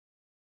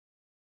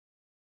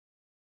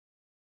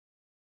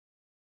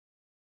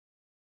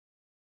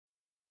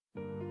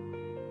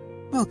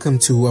Welcome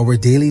to our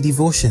daily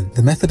devotion.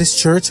 The Methodist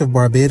Church of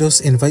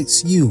Barbados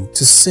invites you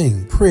to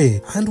sing,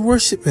 pray, and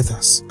worship with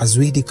us as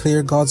we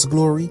declare God's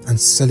glory and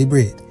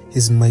celebrate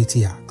His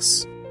mighty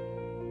acts.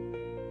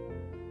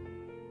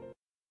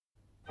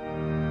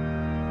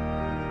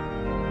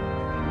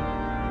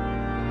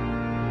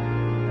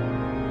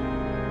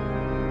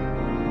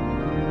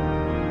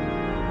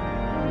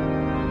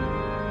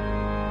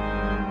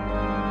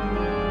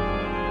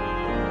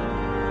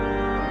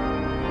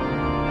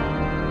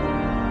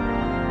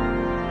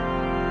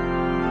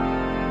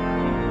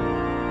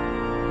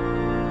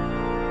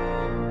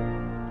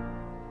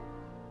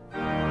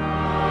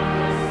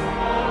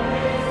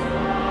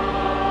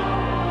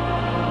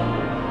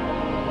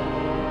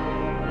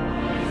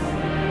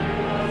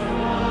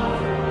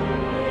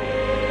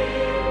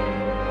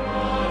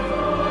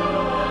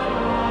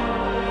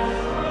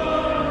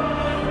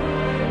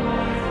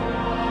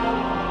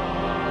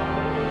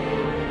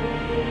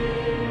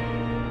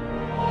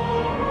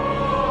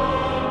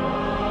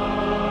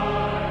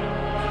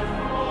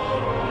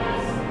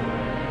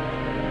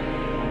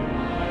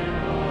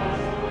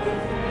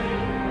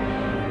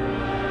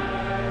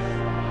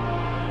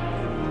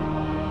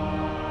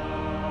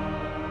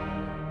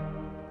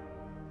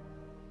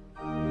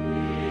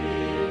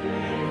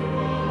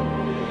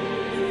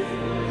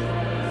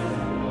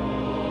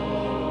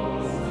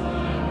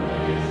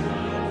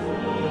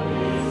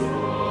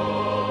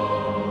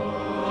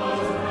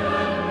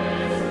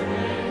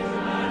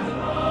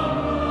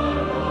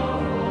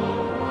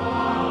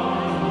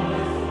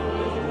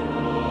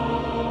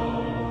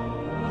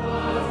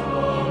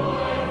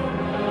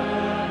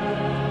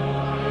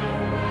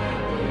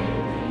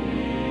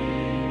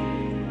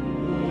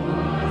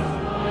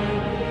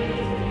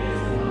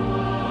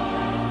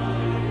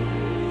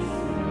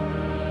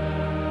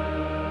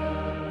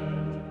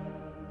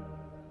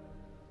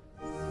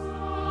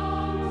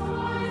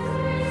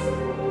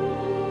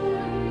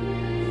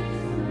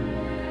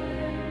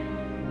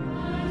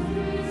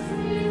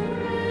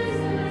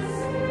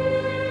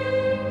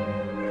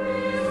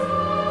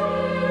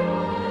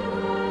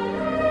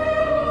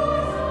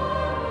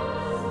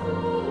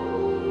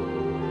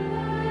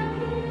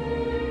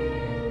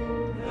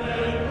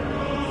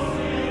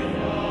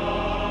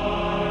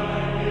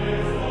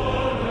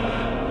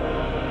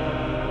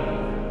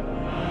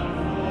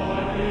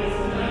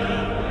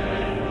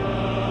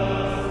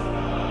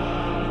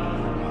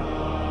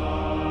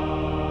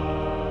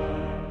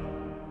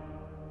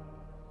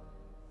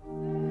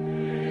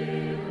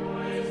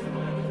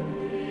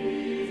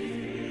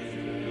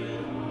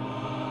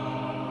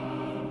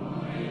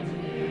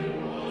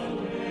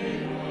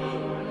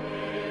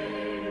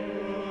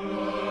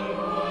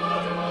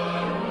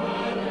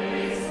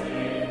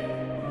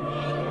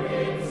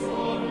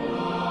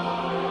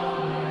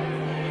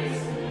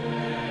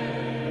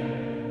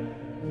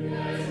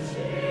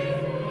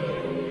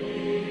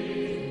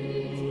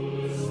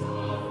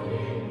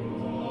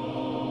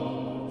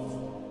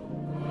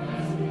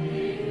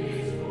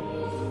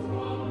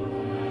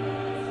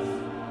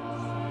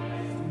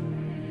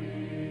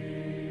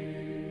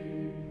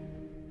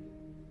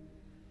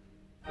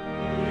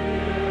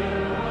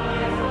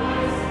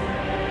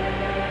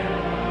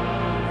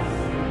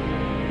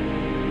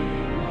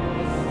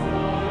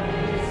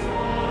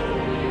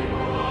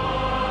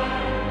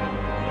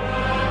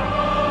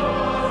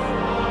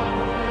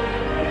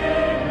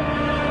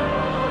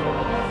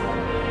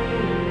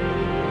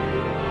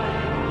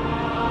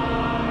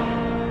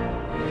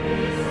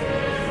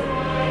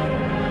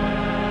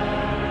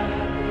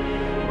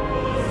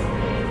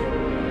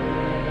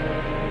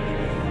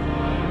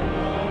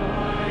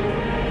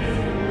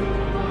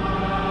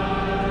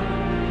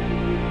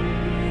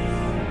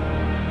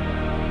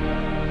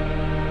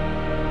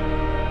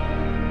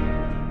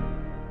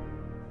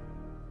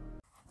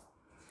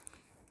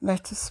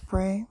 Let us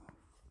pray.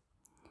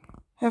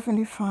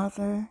 Heavenly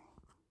Father,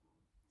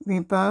 we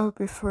bow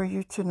before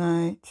you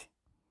tonight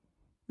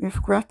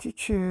with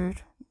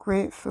gratitude,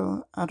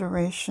 grateful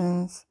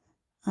adorations,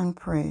 and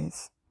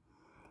praise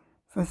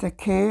for the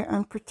care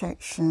and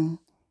protection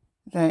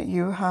that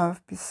you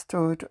have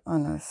bestowed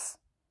on us.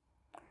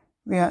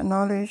 We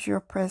acknowledge your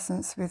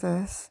presence with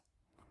us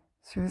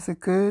through the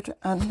good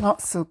and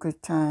not so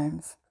good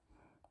times,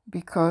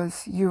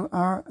 because you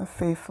are a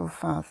faithful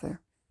Father.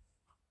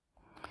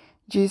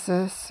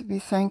 Jesus, we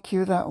thank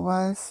you that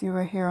whilst you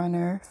were here on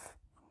earth,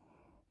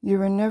 you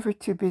were never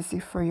too busy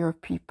for your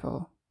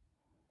people,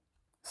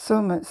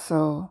 so much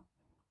so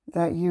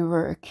that you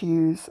were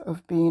accused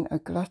of being a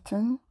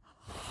glutton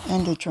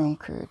and a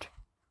drunkard.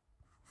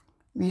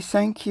 We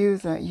thank you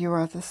that you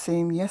are the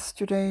same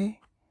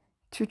yesterday,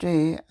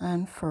 today,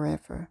 and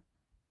forever.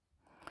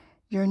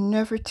 You're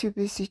never too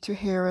busy to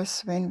hear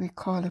us when we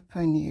call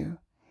upon you,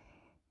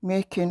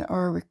 making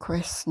our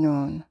requests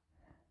known,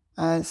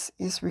 as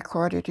is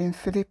recorded in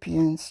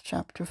Philippians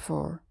chapter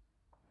 4.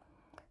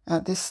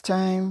 At this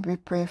time, we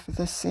pray for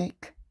the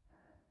sick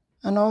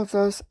and all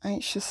those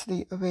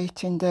anxiously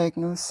awaiting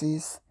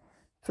diagnoses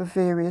for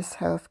various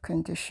health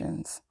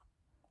conditions,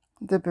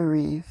 the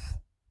bereaved,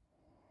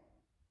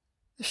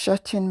 the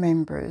shut-in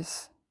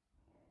members,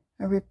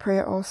 and we pray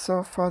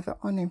also for the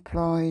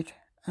unemployed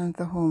and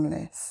the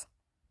homeless.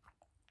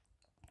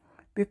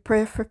 We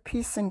pray for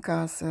peace in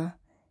Gaza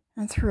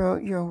and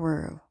throughout your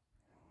world.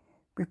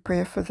 We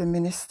pray for the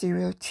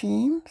ministerial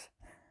teams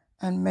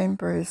and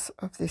members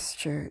of this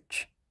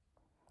church.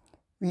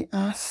 We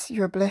ask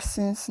your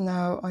blessings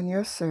now on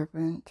your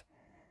servant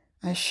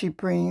as she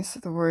brings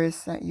the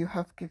words that you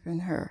have given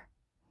her.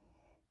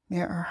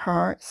 May our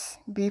hearts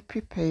be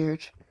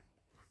prepared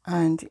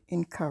and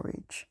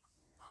encouraged.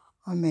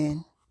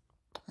 Amen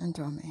and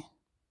amen.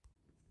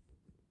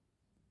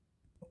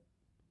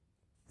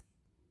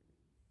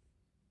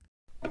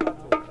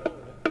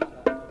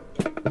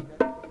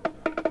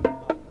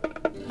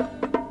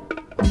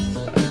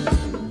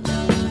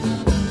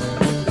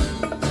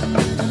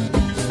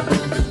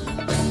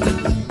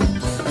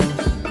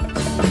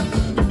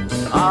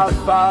 Our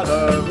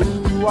Father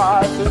who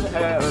art in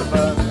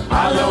heaven,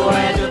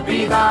 hallowed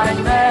be thy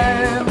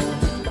name.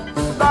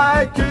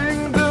 Thy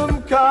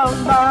kingdom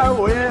come, thy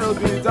will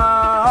be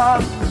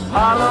done.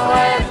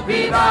 Hallowed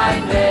be thy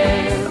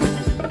name.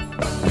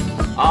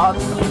 On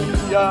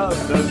the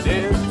earth as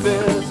it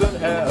is in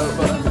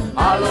heaven,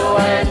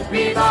 hallowed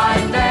be thy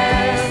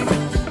name.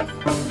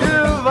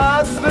 Give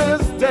us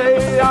this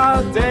day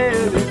our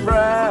daily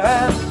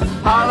bread.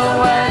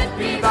 Hallowed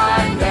be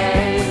thy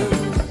name.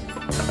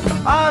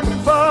 And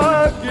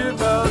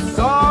forgive us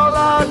all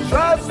our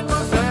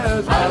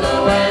trespasses.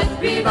 Hallowed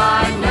be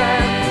thy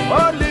name.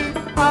 Only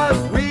as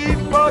we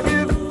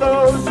forgive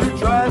those who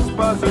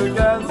trespass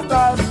against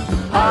us.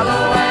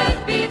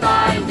 Hallowed be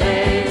thy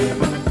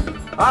name.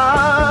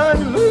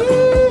 And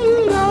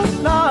lead us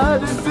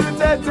not into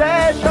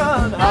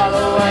temptation.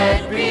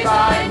 Hallowed be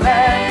thy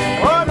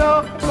name. Oh no,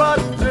 but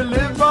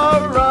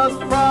deliver us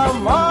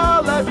from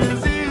all that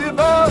is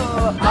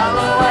evil.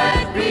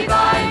 Hallowed be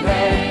thy name.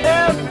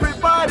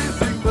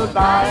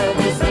 Thine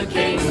is the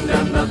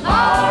kingdom, the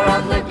power,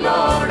 and the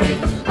glory.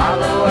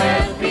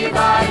 Hallowed be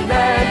thy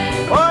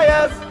name. Oh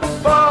yes,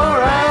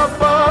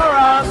 forever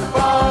and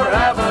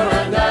forever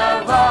and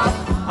ever.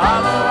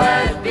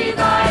 Hallowed be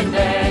thy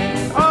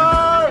name.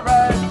 All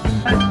right.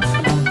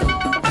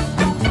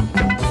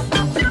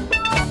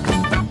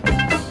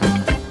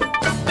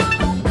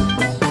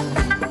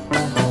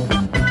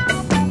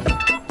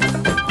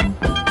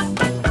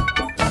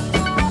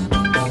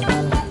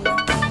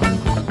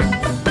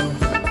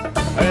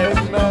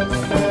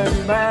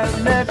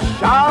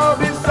 Shall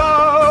be so.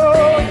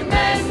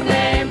 Amen,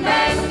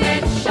 amen,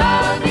 it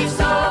shall be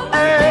so.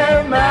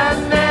 Amen,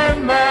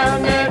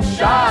 amen, it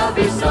shall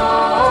be so.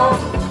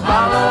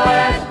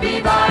 Hallowed be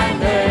thy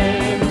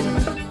name.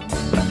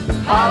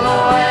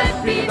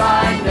 Hallowed be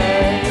thy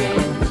name.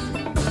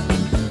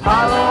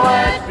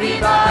 Hallowed be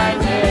thy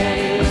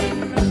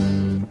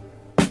name.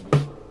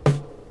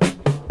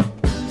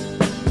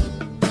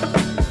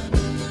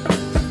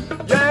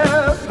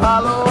 Yes,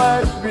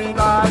 hallowed be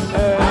thy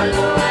name.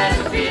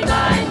 Hallowed be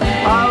thy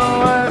name.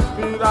 Hallowed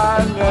be thy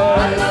name.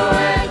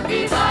 Hallowed be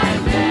thy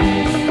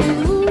name.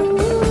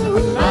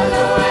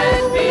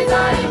 Hallowed be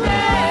thy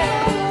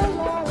name.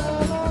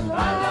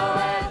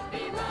 Hallowed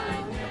be thy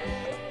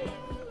name.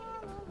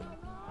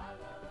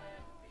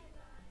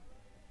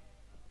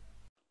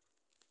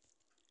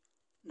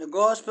 The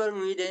Gospel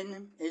reading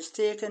is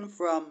taken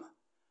from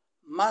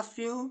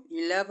Matthew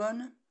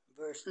 11,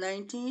 verse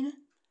 19,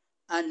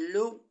 and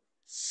Luke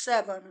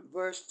 7,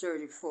 verse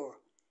 34.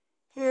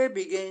 Here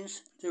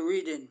begins the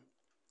reading.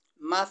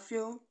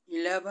 Matthew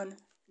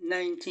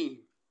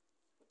 11:19.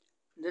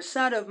 The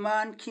Son of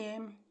Man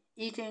came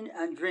eating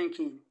and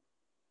drinking,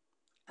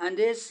 and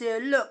they say,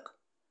 Look,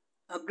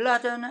 a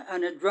glutton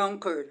and a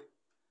drunkard,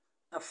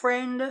 a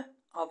friend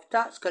of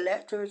tax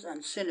collectors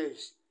and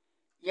sinners.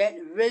 Yet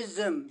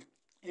wisdom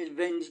is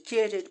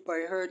vindicated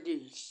by her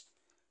deeds.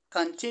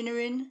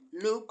 Continuing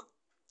Luke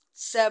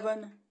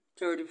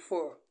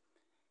 7:34.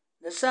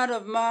 The Son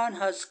of Man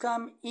has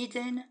come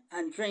eating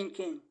and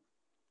drinking,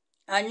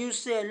 and you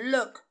say,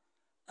 Look,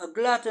 a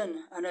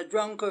glutton and a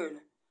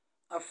drunkard,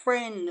 a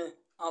friend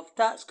of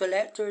tax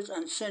collectors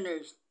and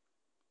sinners.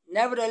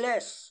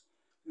 Nevertheless,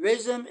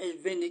 wisdom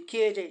is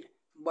vindicated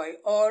by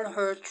all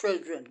her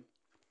children.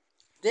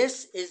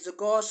 This is the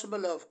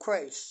gospel of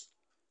Christ.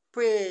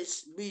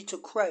 Praise be to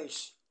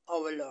Christ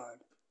our Lord.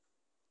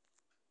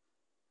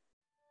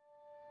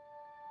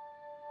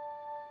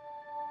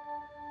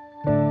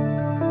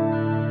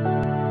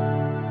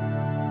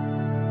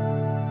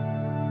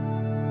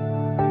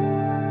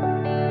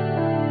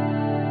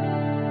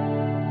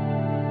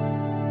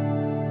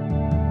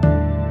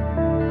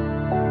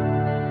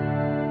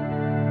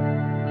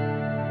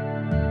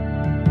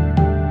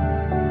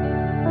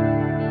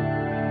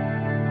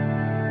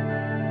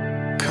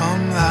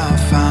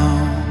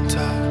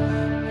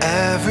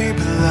 Every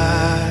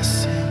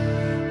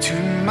blessing to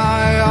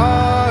my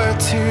heart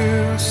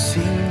to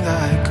sing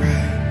thy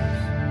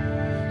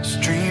grace,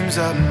 streams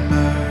of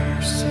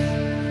mercy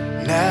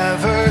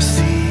never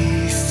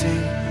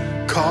ceasing,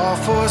 call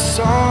for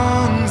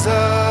songs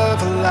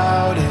of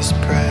loudest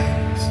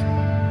praise.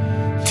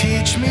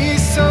 Teach me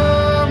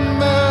some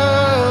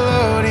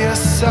melody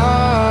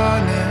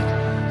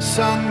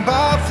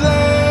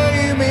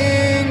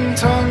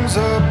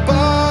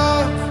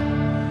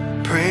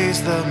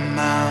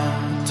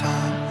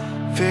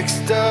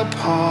fixed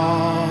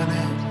upon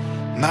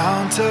it,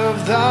 mount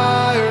of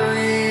thy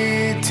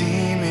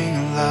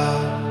redeeming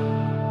love.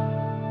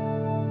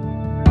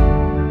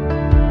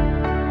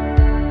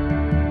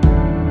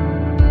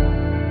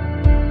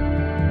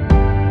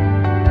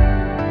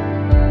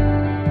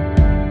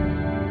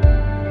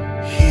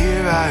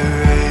 Here I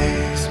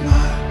raise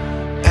my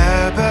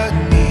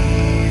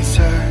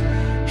Ebenezer,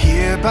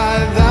 here by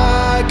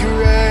thy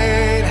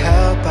great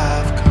help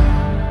I've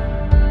come,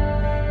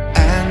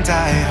 and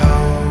I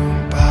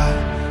hope by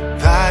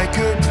thy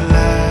good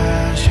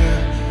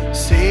pleasure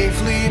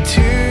safely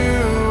to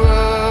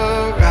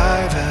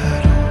arrive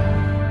at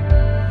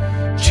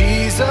home.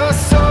 Jesus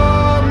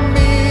saw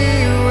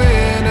me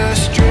when a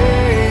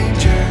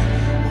stranger,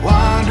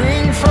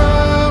 wandering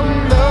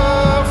from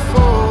the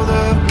fold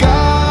of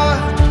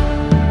God,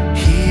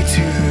 he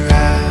to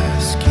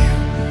rescue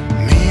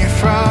me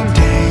from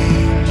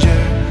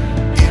danger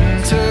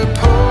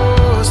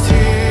interposed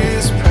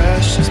his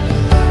precious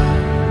blood.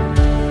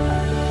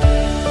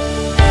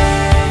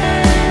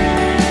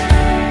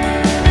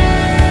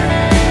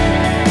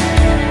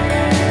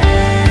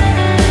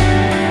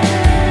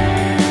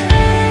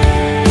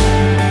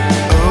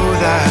 Oh,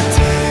 that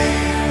day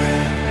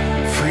when,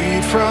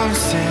 freed from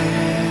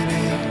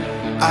sinning,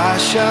 I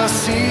shall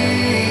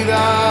see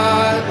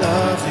thy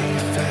lovely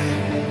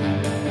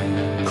face,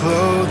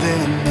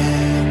 clothing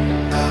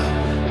in the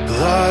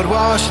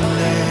blood-washed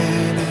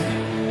linen.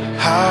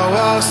 How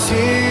I'll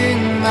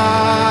sing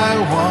thy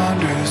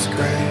wondrous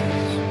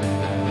grace.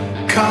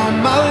 Come,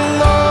 my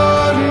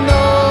Lord,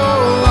 no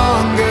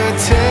longer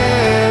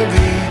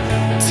tarry,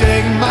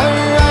 take my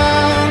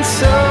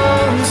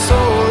ransom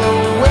soul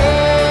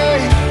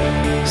away.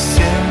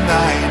 Send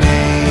thine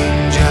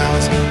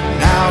angels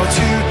now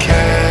to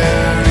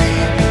carry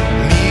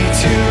me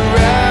to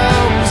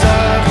realms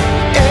of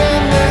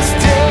endless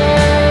day.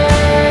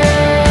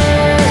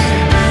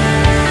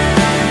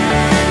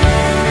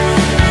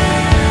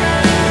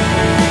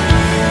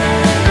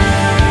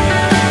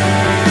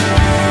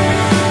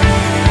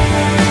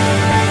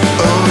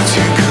 Oh,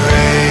 to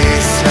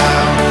grace,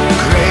 how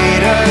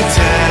great a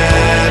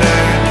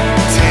debtor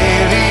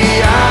daily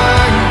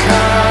I'm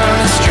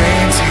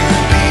constrained to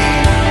be,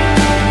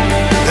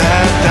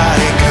 that thy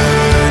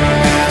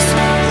goodness,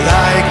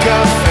 like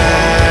a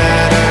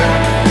fetter,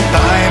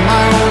 bind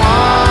my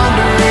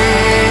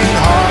wandering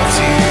heart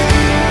to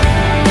thee.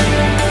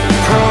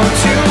 Prone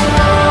to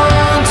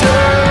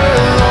wander,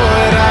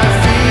 Lord, I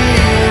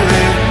feel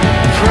it,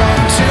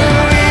 prone to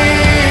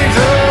leave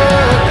the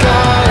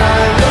God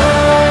I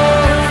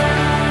love.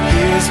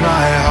 Here's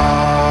my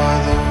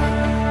heart,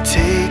 Lord,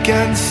 take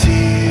and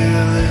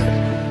seal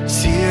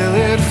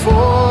it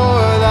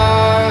for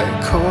thy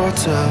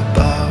courts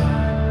above.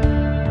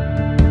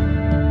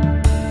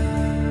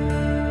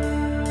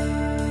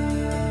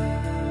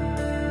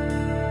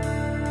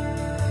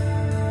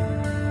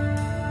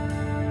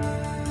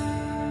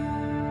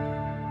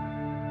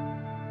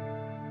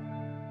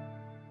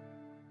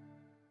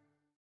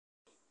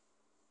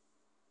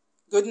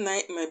 Good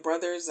night, my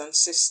brothers and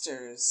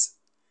sisters.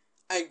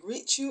 I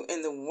greet you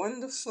in the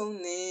wonderful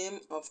name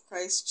of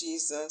Christ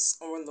Jesus,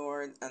 our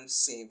Lord and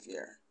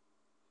Savior.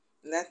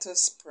 Let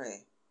us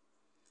pray.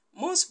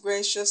 Most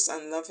gracious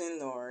and loving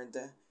Lord,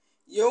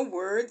 your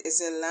word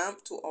is a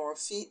lamp to our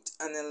feet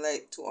and a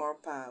light to our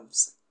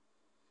paths.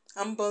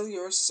 Humble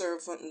your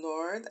servant,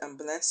 Lord, and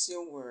bless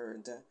your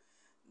word,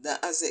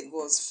 that as it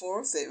goes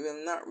forth, it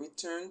will not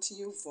return to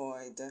you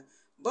void,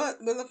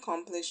 but will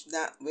accomplish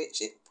that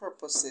which it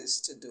purposes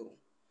to do.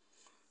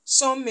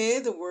 So may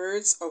the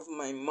words of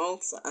my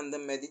mouth and the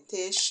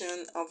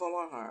meditation of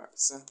our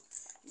hearts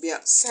be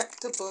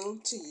acceptable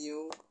to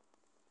you,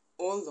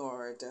 O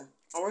Lord,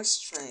 our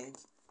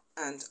strength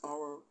and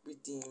our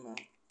Redeemer.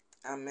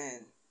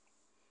 Amen.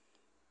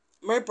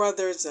 My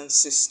brothers and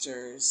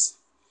sisters,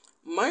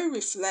 my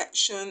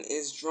reflection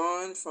is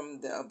drawn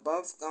from the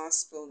above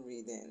gospel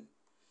reading,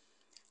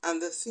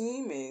 and the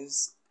theme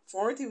is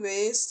 40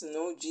 Ways to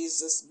Know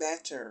Jesus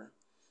Better,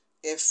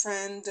 a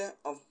friend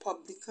of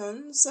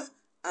publicans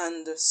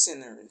and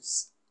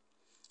sinners.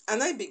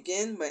 And I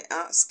begin by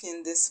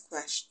asking this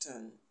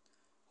question: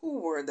 who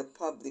were the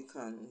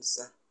publicans?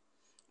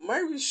 My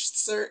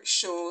research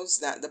shows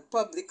that the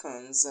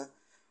publicans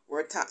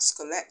were tax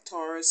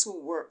collectors who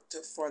worked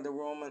for the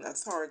Roman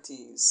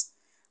authorities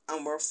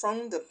and were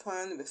frowned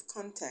upon with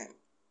contempt.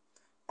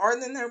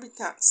 Ordinary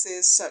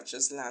taxes, such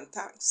as land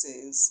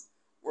taxes,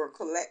 were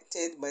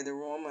collected by the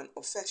Roman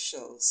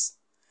officials,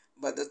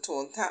 but the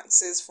toll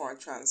taxes for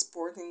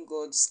transporting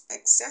goods,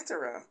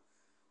 etc.,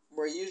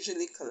 were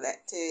usually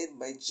collected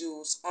by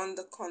Jews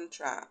under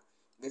contract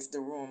with the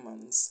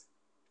Romans.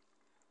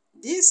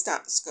 These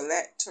tax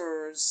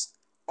collectors,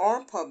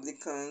 or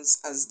publicans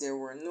as they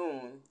were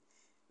known,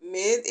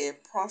 made a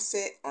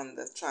profit on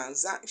the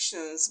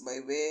transactions by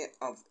way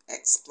of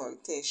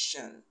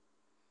exploitation.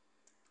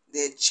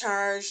 They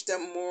charged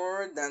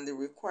more than the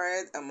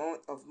required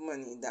amount of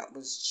money that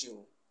was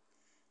due,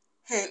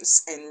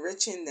 hence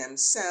enriching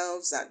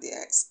themselves at the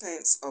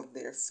expense of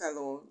their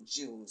fellow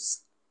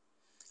Jews.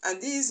 And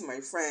these,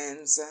 my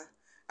friends,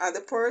 at the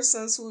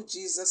persons who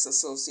Jesus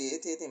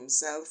associated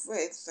himself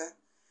with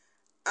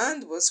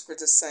and was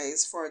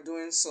criticized for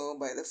doing so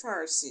by the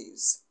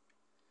Pharisees,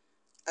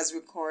 as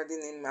recorded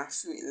in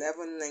Matthew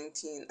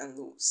 11:19 and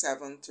Luke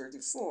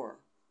 7:34,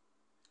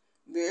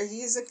 where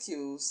he is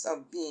accused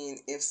of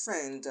being a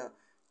friend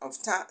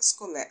of tax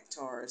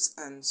collectors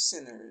and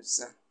sinners.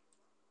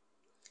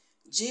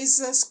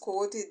 Jesus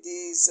quoted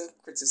these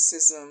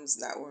criticisms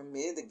that were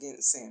made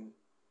against him.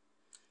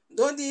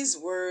 Though these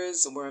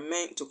words were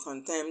meant to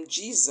condemn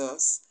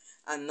Jesus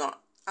and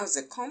not as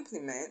a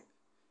compliment,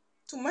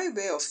 to my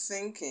way of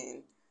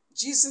thinking,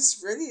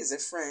 Jesus really is a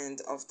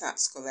friend of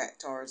tax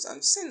collectors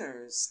and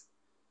sinners.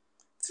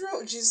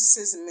 Throughout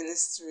Jesus'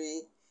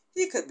 ministry,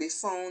 he could be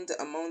found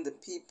among the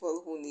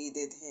people who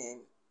needed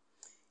him.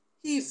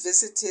 He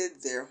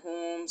visited their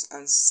homes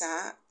and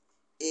sat,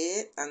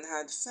 ate, and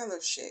had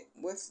fellowship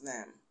with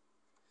them.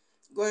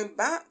 Going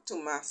back to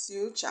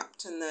Matthew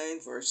chapter 9,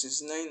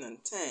 verses 9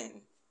 and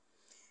 10,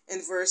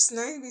 in verse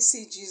 9 we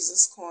see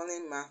Jesus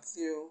calling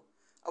Matthew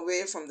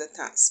away from the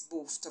tax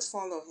booth to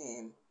follow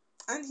him,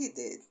 and he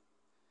did.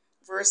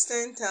 Verse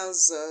 10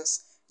 tells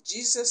us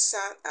Jesus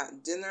sat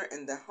at dinner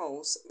in the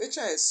house, which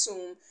I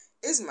assume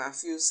is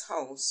Matthew's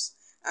house,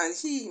 and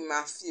he,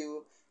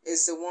 Matthew,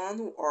 is the one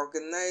who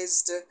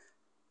organized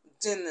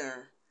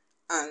dinner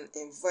and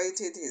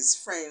invited his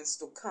friends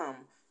to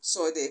come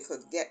so they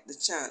could get the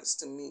chance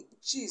to meet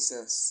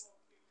Jesus.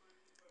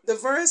 The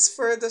verse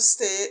further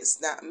states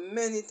that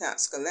many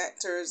tax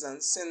collectors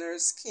and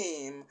sinners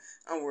came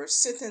and were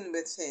sitting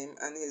with him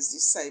and his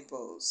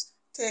disciples.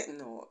 Take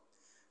note,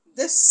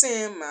 this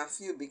same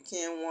Matthew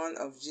became one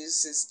of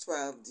Jesus'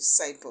 12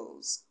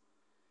 disciples.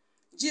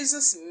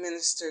 Jesus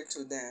ministered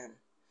to them.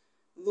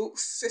 Luke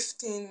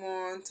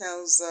 15:1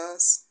 tells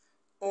us,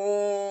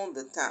 all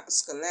the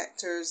tax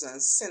collectors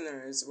and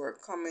sinners were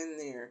coming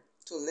near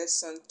to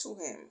listen to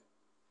him.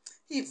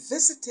 He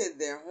visited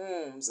their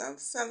homes and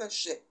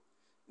fellowshiped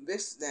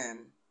with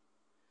them.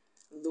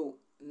 Luke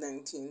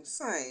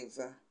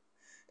 19:5.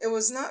 It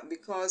was not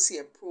because he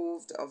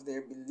approved of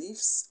their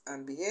beliefs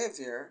and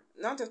behavior,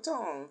 not at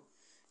all.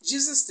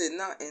 Jesus did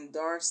not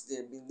endorse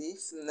their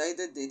belief,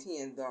 neither did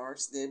he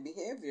endorse their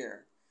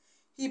behavior.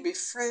 He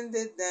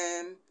befriended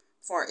them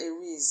for a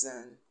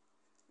reason.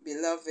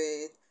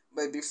 Beloved,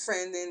 by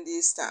befriending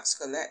these tax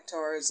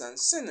collectors and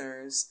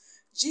sinners,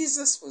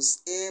 Jesus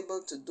was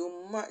able to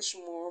do much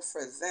more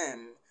for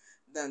them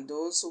than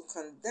those who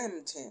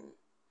condemned him.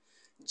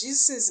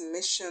 Jesus'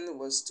 mission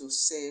was to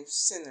save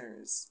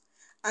sinners,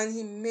 and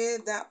he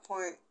made that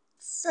point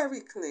very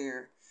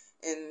clear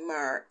in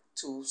Mark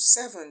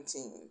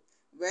 2:17,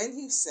 when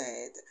he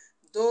said,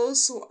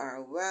 those who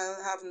are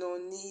well have no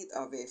need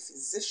of a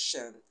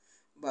physician,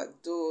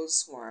 but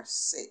those who are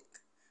sick.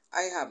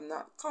 I have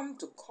not come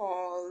to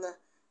call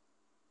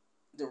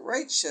the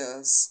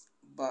righteous,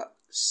 but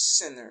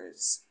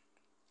sinners.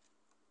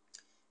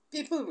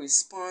 People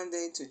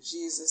responded to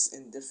Jesus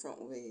in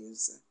different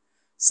ways.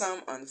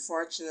 Some,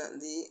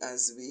 unfortunately,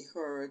 as we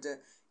heard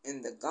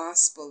in the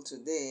gospel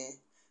today,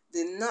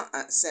 did not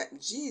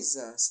accept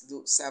Jesus,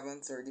 Luke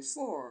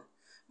 7:34,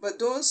 but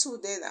those who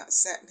did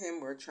accept him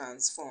were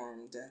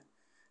transformed.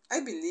 I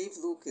believe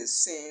Luke is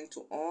saying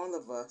to all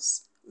of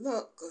us,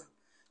 look,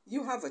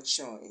 you have a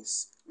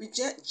choice.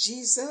 Reject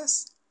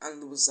Jesus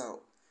and lose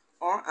out,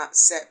 or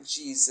accept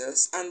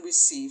Jesus and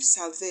receive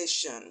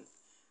salvation.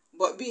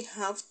 But we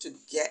have to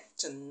get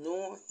to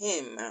know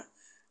him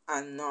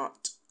and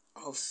not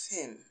of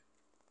him.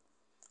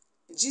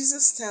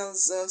 Jesus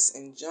tells us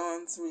in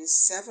John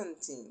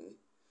 3:17,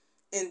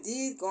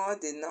 indeed,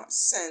 God did not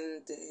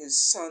send his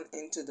Son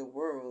into the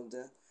world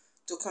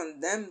to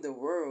condemn the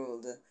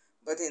world,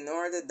 but in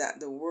order that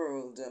the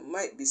world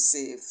might be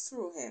saved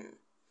through him.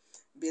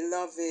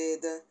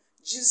 Beloved,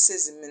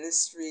 Jesus'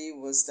 ministry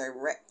was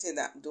directed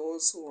at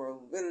those who were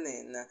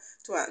willing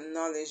to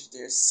acknowledge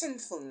their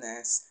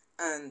sinfulness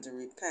and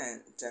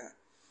repent.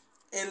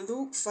 In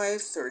Luke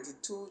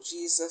 5:32,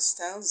 Jesus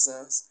tells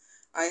us,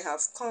 I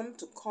have come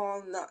to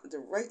call not the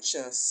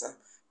righteous,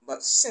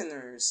 but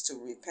sinners to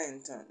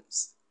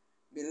repentance.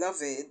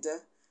 Beloved,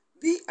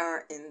 we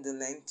are in the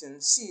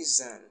Lenten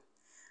season,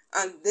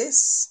 and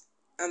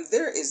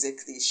there is a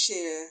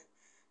cliche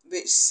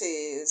which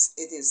says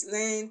it is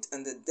Lent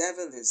and the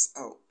devil is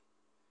out.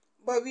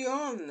 But we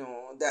all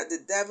know that the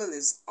devil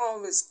is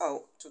always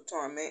out to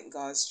torment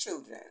God's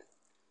children.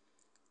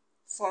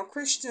 For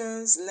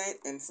Christians, Lent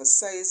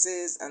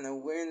emphasizes an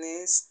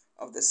awareness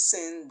of the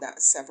sin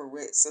that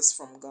separates us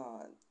from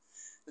God.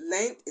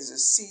 Lent is a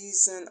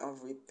season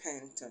of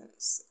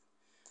repentance.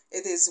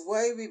 It is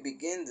why we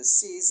begin the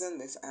season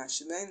with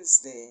Ash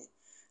Wednesday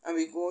and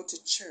we go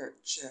to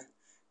church.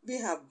 We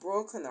have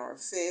broken our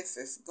faith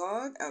with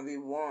God and we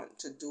want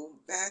to do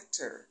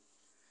better.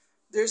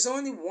 There's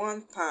only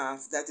one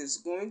path that is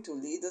going to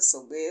lead us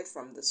away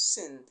from the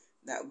sin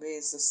that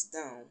weighs us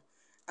down,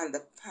 and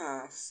the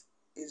path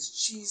is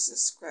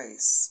Jesus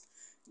Christ.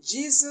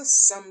 Jesus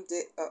summed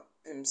it up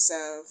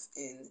himself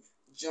in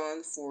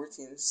John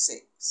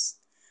 14:6.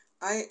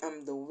 I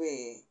am the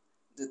way,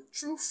 the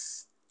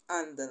truth,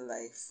 and the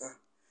life.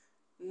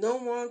 No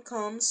one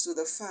comes to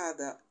the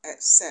Father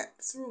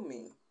except through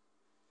me.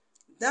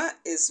 That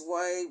is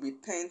why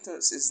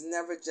repentance is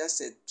never just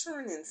a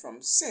turning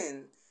from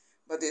sin,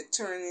 but a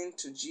turning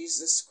to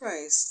Jesus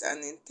Christ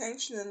and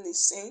intentionally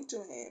saying to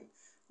him,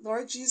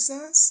 Lord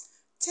Jesus,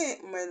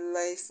 take my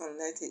life and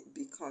let it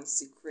be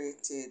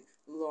consecrated,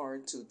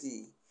 Lord, to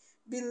thee.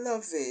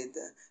 Beloved,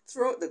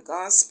 throughout the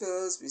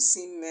Gospels we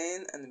see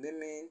men and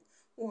women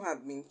who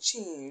have been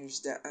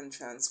changed and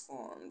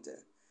transformed.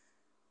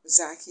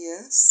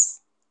 Zacchaeus,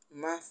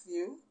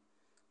 Matthew,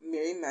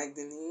 Mary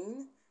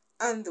Magdalene,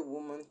 and the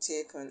woman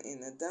taken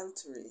in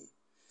adultery.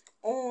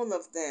 All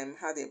of them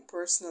had a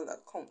personal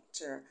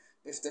encounter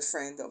with the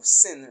friend of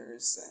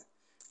sinners,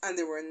 and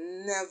they were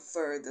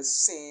never the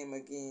same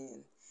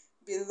again.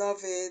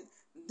 Beloved,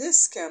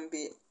 this can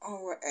be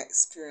our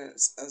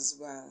experience as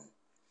well.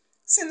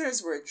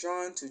 Sinners were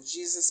drawn to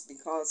Jesus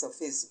because of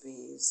his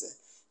ways.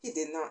 He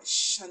did not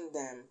shun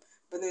them,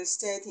 but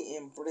instead he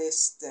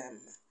embraced them.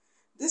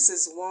 This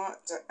is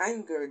what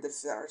angered the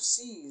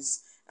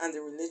Pharisees and the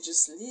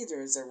religious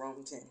leaders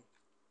around him.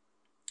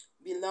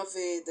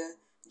 Beloved,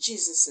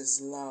 Jesus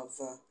is love,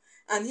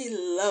 and he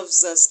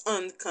loves us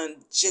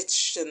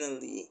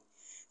unconditionally.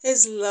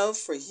 His love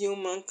for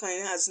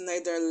humankind has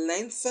neither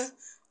length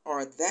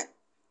or depth.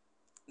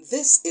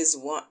 This is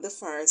what the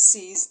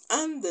Pharisees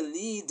and the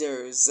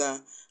leaders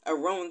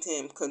around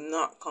him could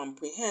not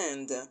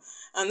comprehend,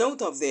 and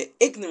out of their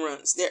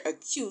ignorance they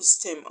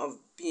accused him of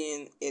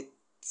being a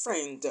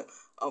friend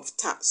of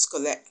tax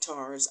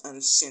collectors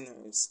and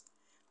sinners.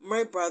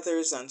 My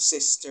brothers and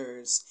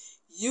sisters,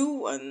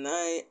 you and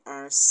I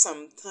are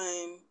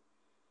sometimes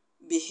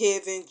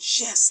behaving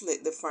just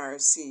like the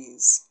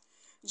Pharisees.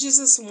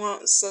 Jesus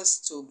wants us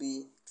to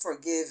be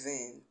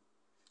forgiving,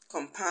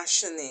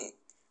 compassionate,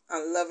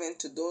 and loving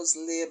to those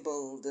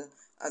labeled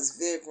as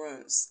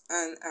vagrants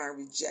and are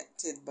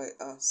rejected by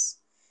us.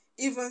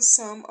 Even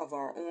some of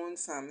our own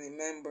family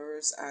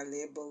members are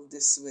labeled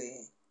this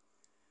way.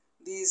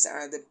 These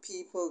are the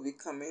people we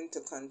come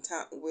into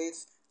contact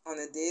with on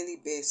a daily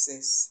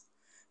basis.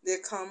 They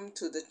come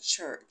to the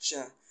church.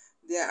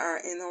 They are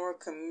in our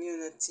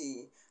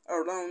community,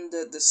 around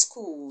the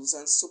schools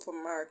and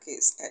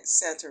supermarkets,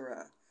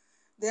 etc.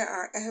 They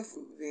are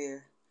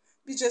everywhere.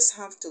 We just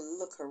have to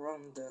look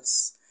around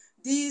us.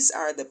 These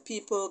are the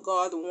people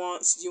God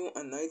wants you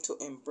and I to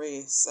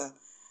embrace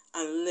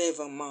and live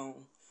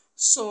among.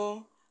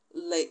 So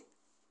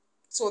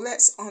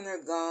let's honor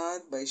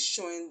God by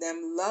showing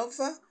them love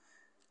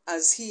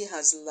as he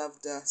has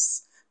loved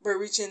us, by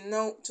reaching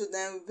out to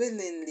them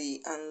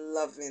willingly and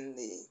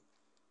lovingly.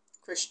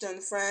 Christian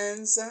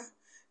friends,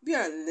 we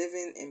are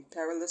living in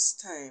perilous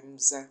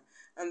times,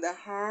 and the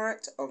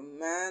heart of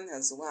man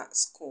has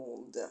waxed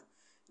cold.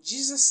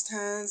 Jesus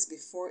stands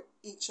before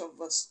each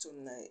of us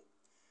tonight,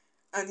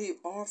 and he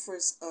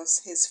offers us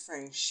his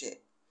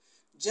friendship,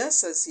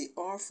 just as he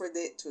offered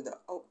it to the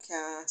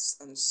outcasts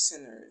and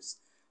sinners,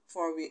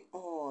 for we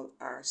all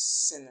are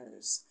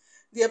sinners.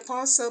 The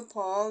Apostle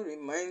Paul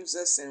reminds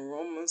us in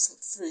Romans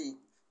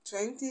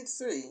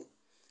 3:23,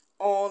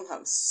 all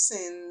have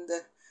sinned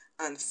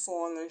and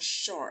fallen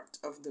short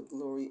of the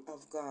glory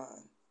of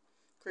God.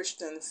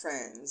 Christian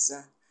friends,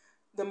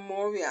 the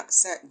more we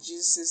accept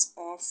Jesus'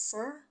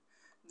 offer,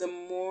 the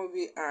more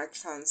we are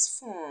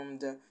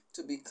transformed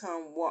to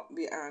become what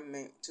we are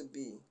meant to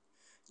be.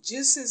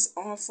 Jesus'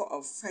 offer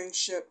of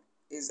friendship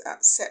is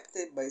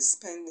accepted by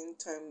spending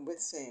time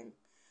with him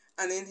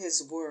and in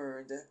his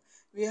word.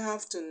 We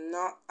have to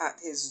knock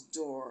at his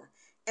door,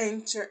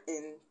 enter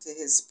into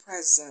his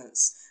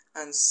presence,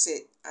 and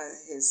sit at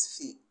his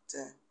feet.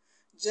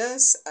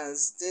 Just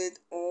as did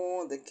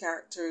all the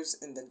characters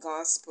in the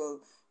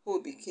gospel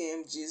who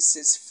became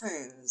Jesus'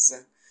 friends.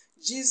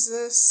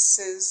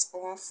 Jesus'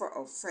 offer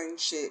of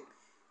friendship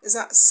is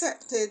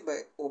accepted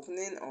by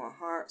opening our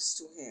hearts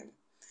to him.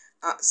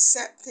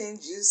 Accepting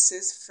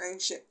Jesus'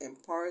 friendship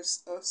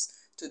empowers us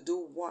to do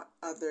what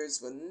others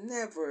will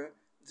never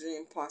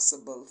dream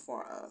possible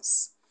for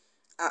us.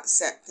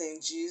 Accepting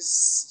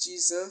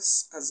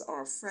Jesus as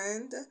our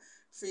friend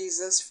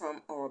frees us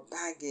from our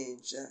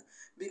baggage,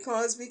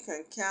 because we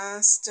can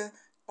cast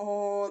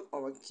all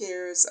our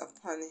cares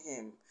upon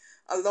him,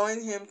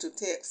 allowing him to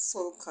take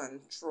full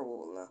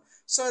control,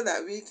 so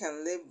that we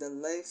can live the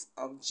life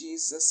of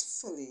Jesus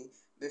fully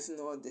with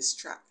no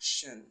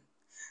distraction.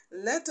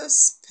 Let us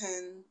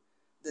spend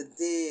the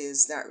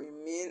days that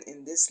remain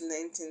in this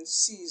Lenten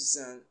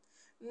season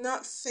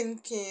not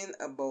thinking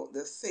about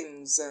the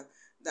things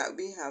that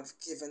we have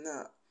given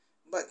up,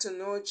 but to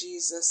know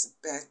Jesus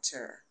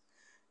better.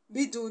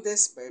 We do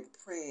this by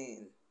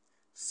praying,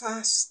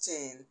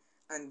 fasting,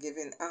 and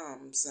giving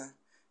alms.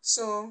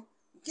 So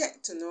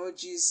get to know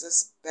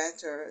Jesus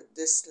better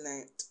this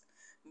Lent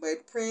by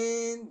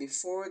praying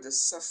before the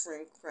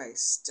suffering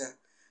Christ,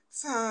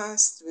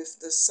 fast with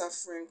the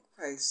suffering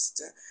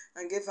Christ,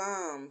 and give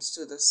alms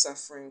to the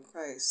suffering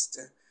Christ.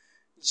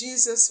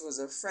 Jesus was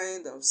a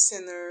friend of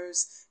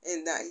sinners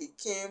in that he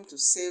came to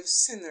save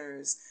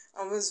sinners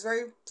and was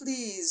very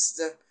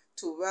pleased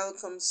to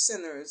welcome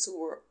sinners who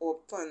were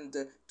opened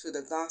to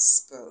the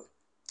gospel.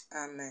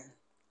 Amen.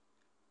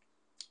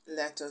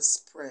 Let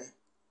us pray.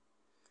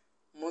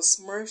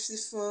 Most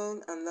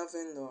merciful and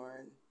loving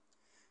Lord,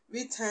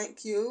 we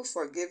thank you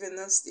for giving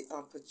us the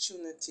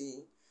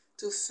opportunity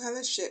to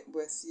fellowship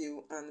with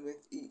you and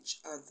with each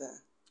other.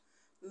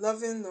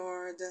 Loving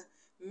Lord,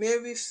 may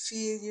we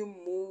feel you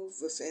move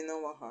within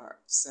our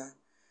hearts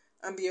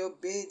and be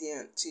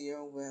obedient to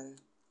your will.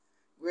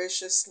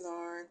 Gracious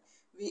Lord,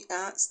 we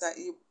ask that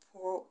you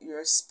pour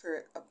your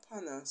Spirit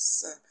upon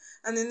us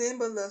and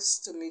enable us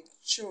to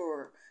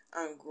mature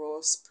and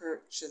grow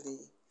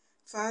spiritually.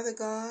 Father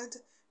God,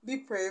 we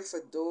pray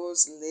for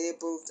those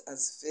labeled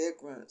as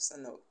vagrants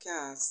and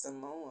outcasts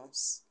among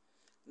us.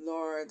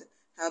 Lord,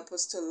 help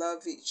us to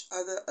love each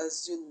other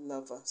as you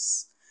love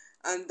us,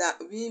 and that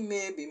we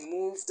may be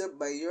moved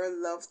by your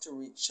love to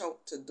reach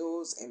out to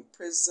those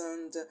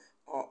imprisoned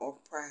or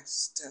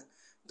oppressed,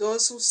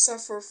 those who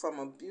suffer from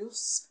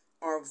abuse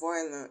or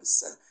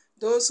violence,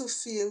 those who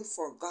feel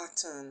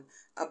forgotten,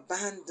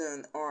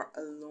 abandoned, or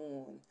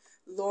alone.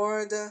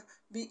 Lord,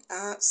 we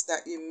ask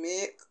that you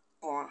make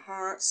our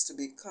hearts to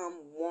become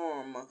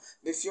warm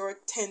with your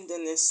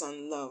tenderness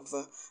and love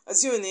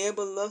as you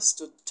enable us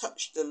to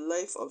touch the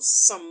life of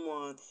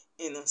someone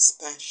in a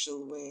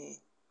special way.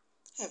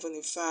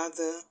 Heavenly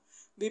Father,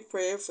 we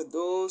pray for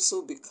those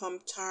who become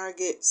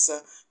targets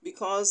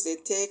because they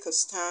take a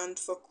stand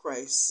for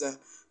Christ,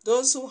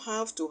 those who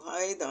have to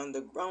hide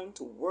underground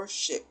to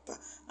worship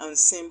and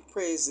sing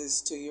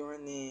praises to your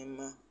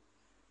name.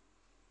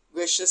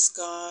 Gracious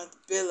God,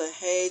 build a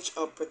hedge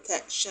of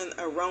protection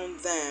around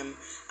them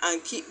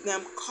and keep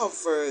them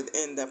covered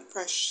in the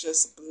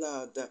precious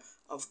blood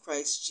of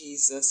Christ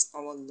Jesus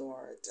our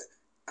Lord.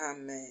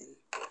 Amen.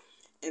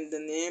 In the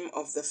name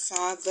of the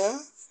Father,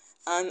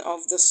 and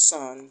of the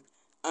Son,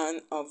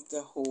 and of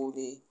the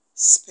Holy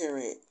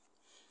Spirit.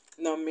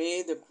 Now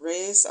may the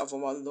grace of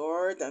our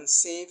Lord and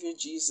Savior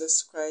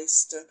Jesus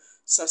Christ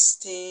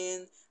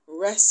sustain,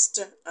 rest,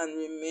 and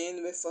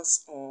remain with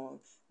us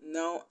all,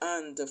 now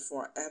and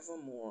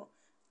forevermore.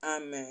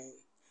 Amen.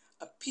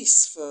 A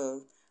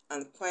peaceful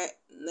and quiet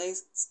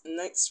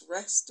night's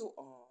rest to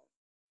all.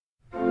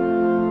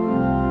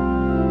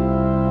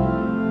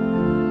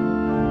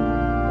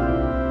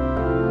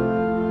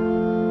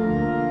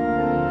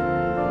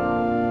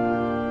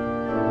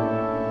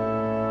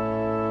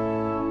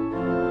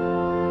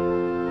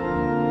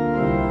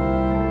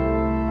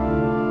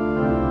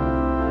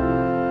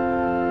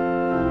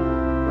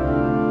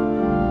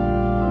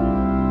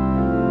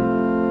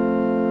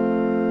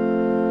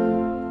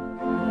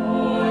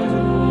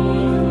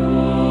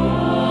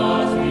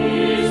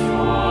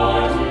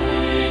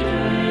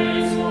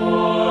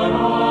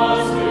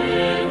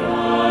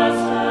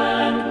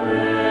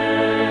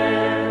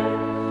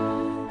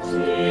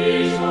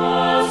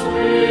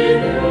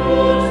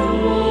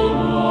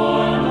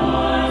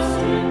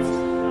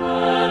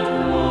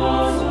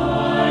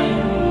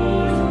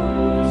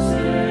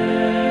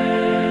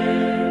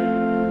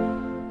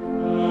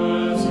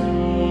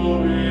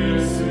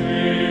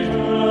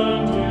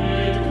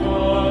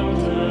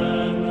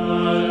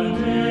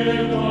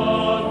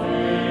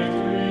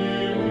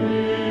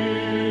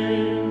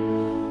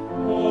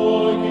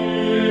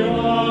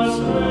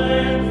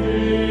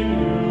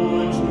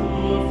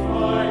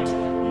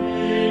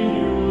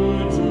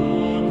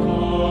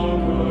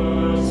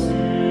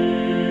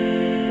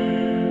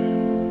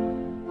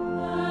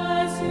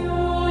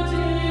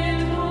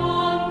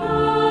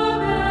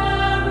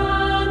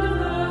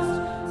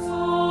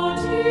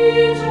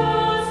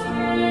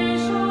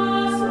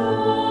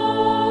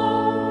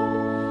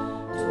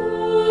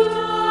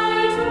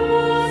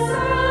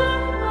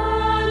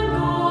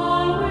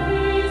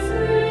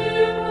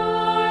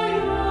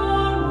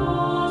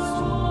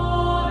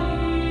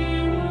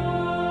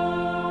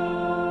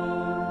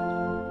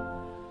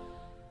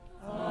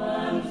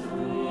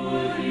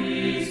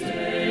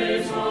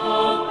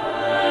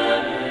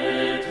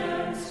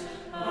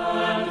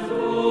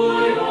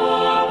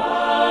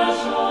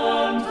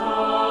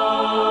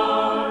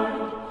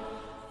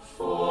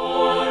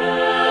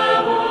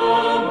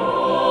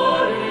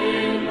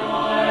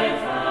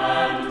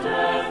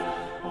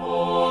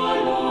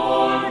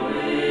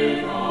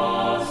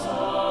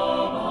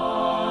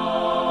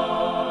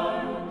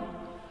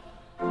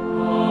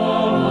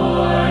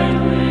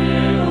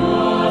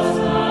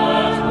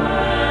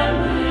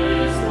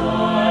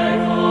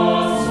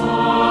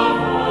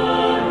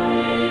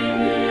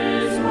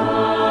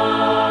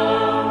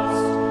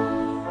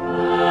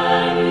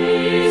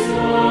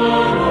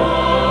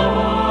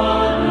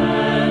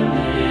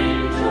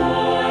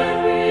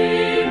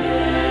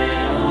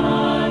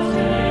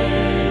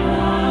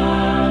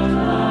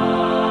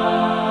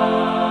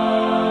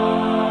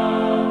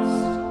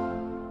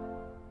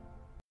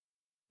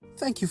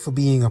 Thank you for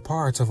being a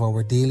part of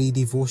our daily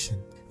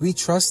devotion. We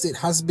trust it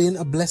has been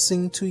a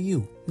blessing to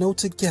you. Now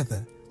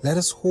together, let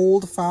us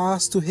hold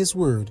fast to His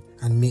word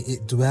and may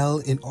it dwell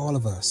in all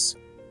of us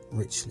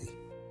richly.